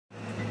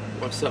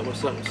What's up,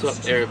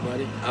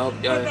 everybody? I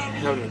hope y'all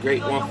having a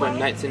great one fun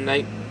night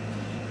tonight.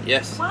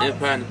 Yes,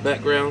 Empire in the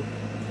background.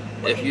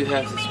 If you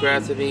have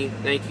subscribed to me,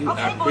 thank you.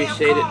 I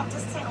appreciate it.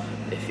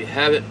 If you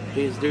haven't,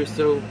 please do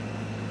so.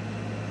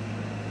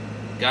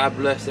 God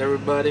bless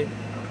everybody.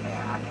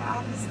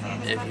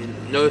 If you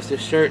notice the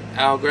shirt,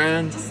 Al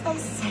Grand,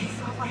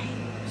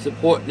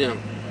 support them.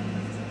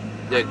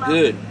 They're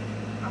good.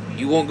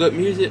 You want good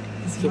music?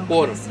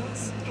 Support them.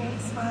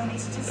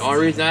 The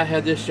only reason I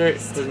have this shirt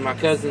is because my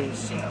cousin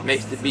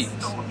makes the beats.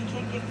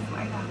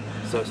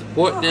 So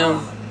support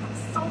them.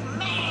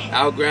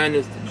 Al Grand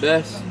is the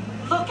best.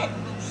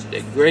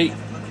 They're great.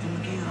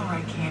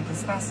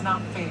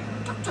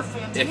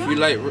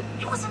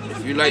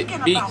 If you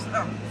like beats,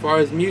 as far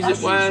as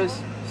music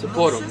wise,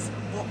 support them.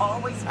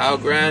 Al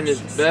Grand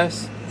is the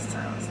best.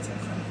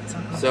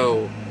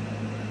 So,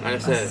 like I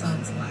said,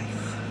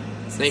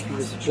 thank you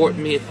for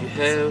supporting me if you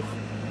have.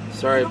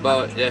 Sorry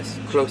about that's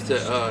close to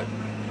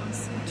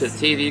the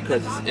TV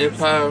because it's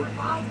Empire.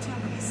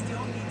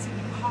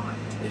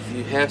 If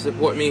you have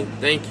supported me,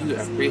 thank you.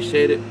 I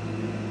appreciate it.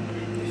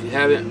 If you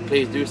haven't,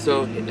 please do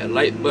so. Hit that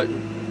like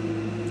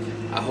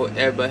button. I hope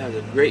everybody has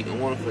a great and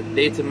wonderful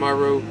day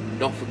tomorrow.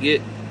 Don't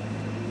forget,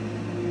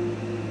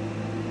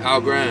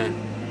 Al Grand.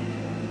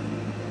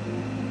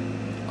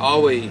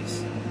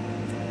 Always.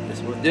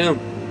 It's with them.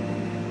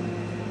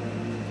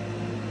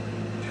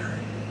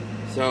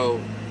 So,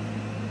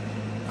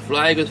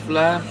 flag is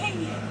fly.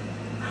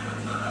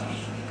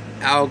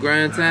 Al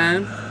Grand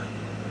time.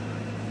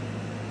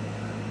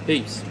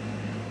 Peace.